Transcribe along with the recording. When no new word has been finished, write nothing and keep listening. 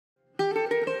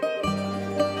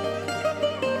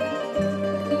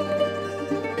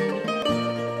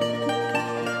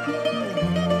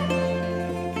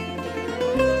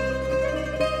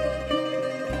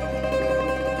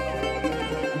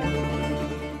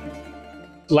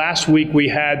Last week we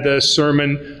had the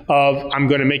sermon of, I'm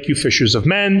going to make you fishers of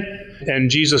men.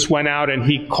 And Jesus went out and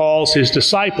he calls his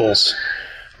disciples.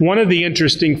 One of the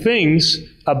interesting things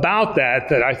about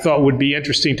that I thought would be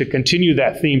interesting to continue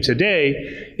that theme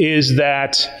today is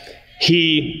that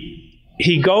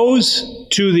he goes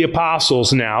to the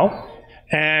apostles now,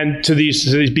 and to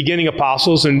these beginning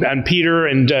apostles, and Peter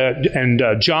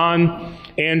and John,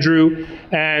 Andrew,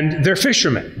 and they're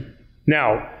fishermen.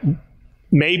 Now,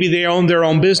 maybe they owned their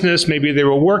own business, maybe they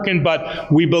were working,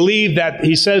 but we believe that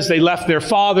he says they left their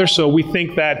father, so we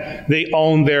think that they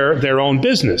own their own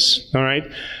business, all right?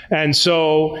 And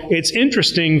so it's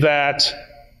interesting that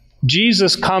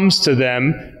Jesus comes to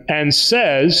them and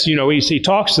says, he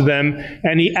talks to them,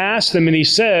 and he asks them, and he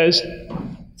says,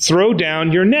 throw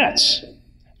down your nets.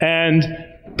 And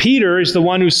Peter is the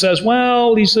one who says,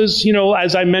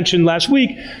 as I mentioned last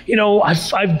week,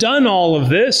 I've done all of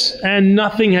this and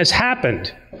nothing has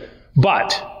happened.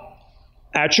 But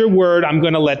at your word, I'm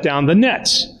going to let down the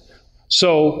nets.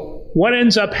 So what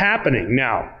ends up happening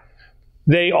now?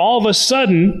 They all of a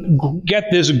sudden get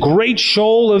this great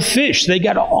shoal of fish. They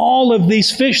get all of these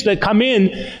fish that come in,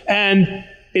 and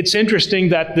it's interesting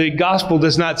that the gospel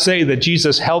does not say that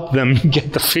Jesus helped them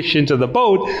get the fish into the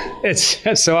boat.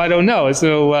 So I don't know.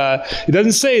 So it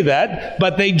doesn't say that.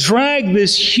 But they drag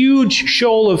this huge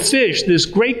shoal of fish, this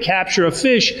great capture of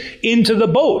fish, into the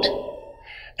boat.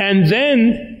 And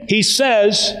then he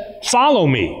says, follow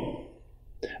me.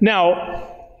 Now,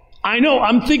 I know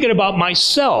I'm thinking about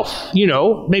myself,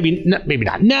 maybe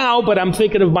not now, but I'm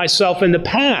thinking of myself in the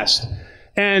past.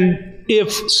 And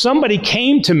if somebody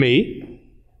came to me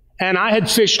and I had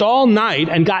fished all night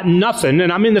and got nothing,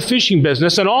 and I'm in the fishing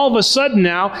business, and all of a sudden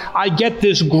now I get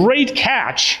this great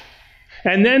catch,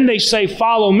 and then they say,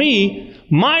 follow me,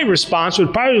 my response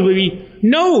would probably be,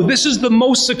 no, this is the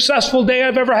most successful day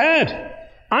I've ever had.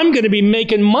 I'm going to be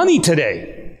making money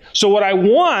today. So what I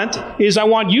want is I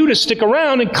want you to stick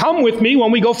around and come with me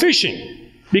when we go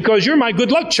fishing, because you're my good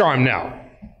luck charm now.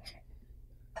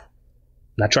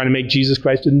 Not trying to make Jesus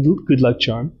Christ a good luck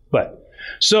charm, but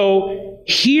so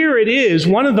here it is.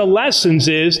 One of the lessons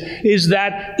is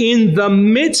that in the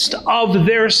midst of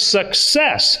their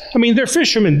success, they're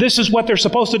fishermen. This is what they're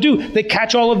supposed to do. They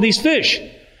catch all of these fish.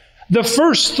 The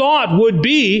first thought would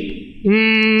be,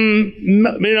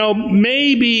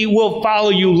 maybe we'll follow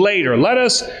you later. Let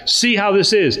us see how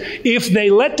this is. If they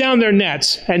let down their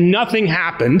nets and nothing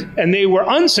happened and they were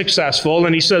unsuccessful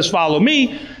and he says, follow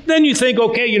me, then you think,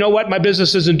 okay, you know what? My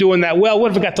business isn't doing that well.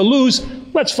 What have I got to lose?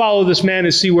 Let's follow this man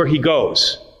and see where he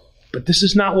goes. But this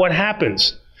is not what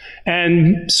happens.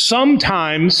 And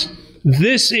sometimes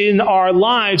this in our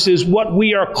lives is what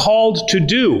we are called to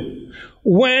do.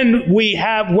 When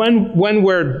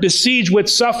we're besieged with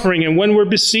suffering and when we're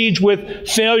besieged with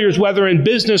failures, whether in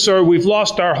business or we've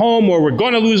lost our home or we're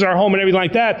going to lose our home and everything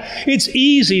like that, it's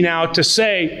easy now to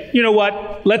say, you know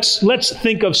what, let's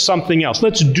think of something else.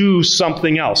 Let's do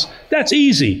something else. That's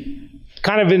easy.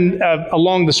 Kind of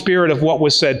along the spirit of what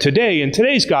was said today in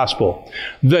today's gospel.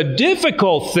 The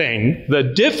difficult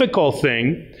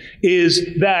thing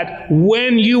is that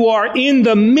when you are in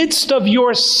the midst of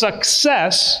your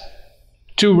success,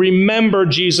 to remember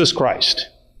Jesus Christ.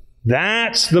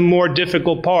 That's the more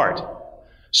difficult part.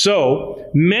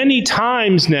 So many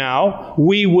times now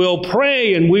we will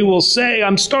pray and we will say,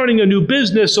 I'm starting a new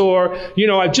business, or,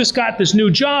 I've just got this new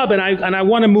job and I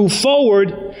want to move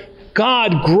forward.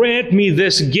 God, grant me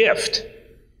this gift.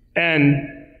 And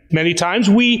many times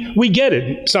we get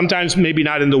it. Sometimes maybe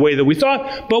not in the way that we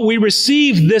thought, but we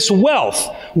receive this wealth,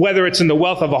 whether it's in the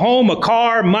wealth of a home, a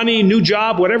car, money, new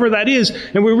job, whatever that is,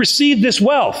 and we receive this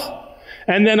wealth.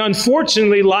 And then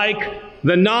unfortunately, like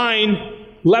the 9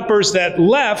 lepers that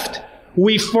left,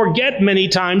 we forget many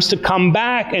times to come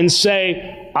back and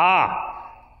say,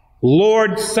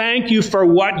 Lord, thank you for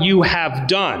what you have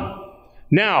done.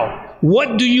 Now,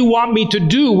 what do you want me to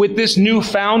do with this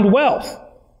newfound wealth?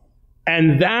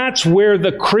 And that's where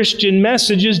the Christian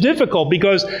message is difficult,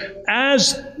 because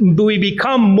as we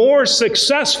become more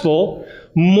successful,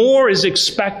 more is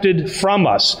expected from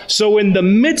us. So in the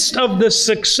midst of the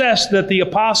success that the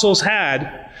apostles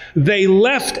had, they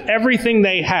left everything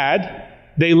they had.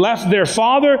 They left their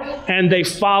father and they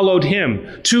followed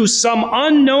him to some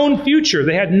unknown future.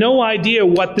 They had no idea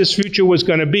what this future was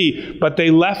going to be, but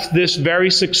they left this very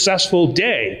successful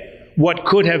day, what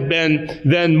could have been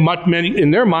then many,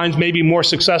 in their minds, maybe more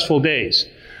successful days.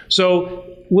 So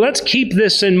let's keep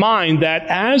this in mind, that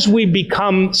as we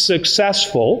become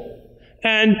successful,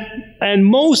 And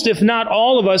most, if not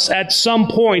all of us, at some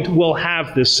point will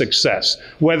have this success.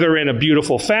 Whether in a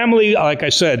beautiful family, like I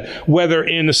said, whether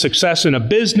in a success in a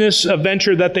business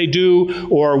venture that they do,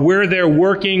 or where they're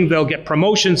working, they'll get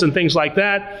promotions and things like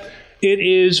that. It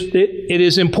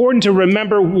is important to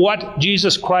remember what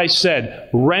Jesus Christ said.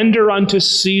 Render unto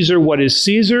Caesar what is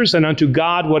Caesar's, and unto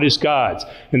God what is God's.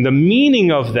 And the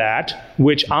meaning of that,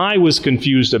 which I was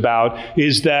confused about,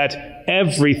 is that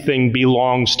everything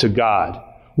belongs to God.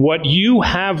 What you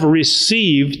have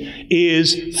received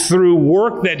is through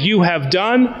work that you have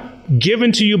done,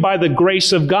 given to you by the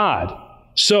grace of God.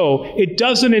 So it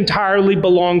doesn't entirely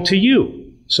belong to you.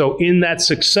 So in that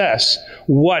success,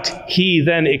 what he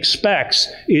then expects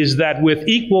is that with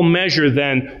equal measure,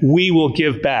 then we will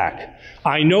give back.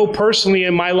 I know personally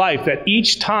in my life that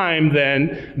each time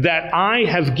then that I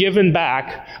have given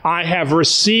back, I have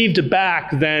received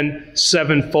back then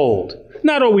sevenfold.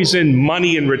 Not always in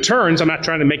money and returns. I'm not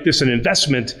trying to make this an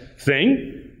investment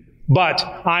thing. But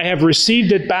I have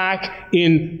received it back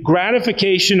in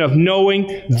gratification of knowing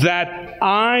that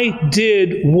I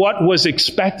did what was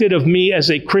expected of me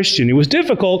as a Christian. It was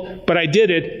difficult, but I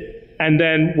did it. And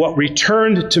then what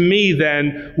returned to me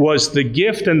then was the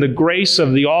gift and the grace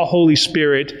of the All-Holy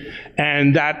Spirit,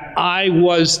 and that I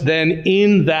was then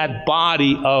in that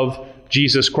body of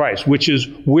Jesus Christ, which is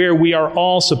where we are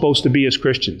all supposed to be as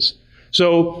Christians.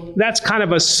 So that's kind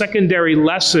of a secondary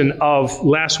lesson of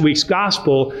last week's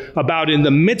gospel about in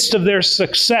the midst of their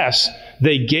success,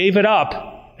 they gave it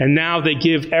up, and now they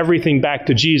give everything back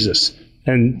to Jesus.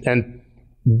 And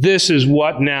this is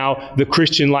what now the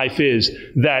Christian life is,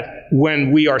 that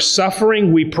when we are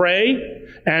suffering, we pray,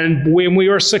 and when we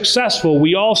are successful,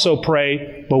 we also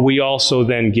pray, but we also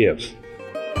then give.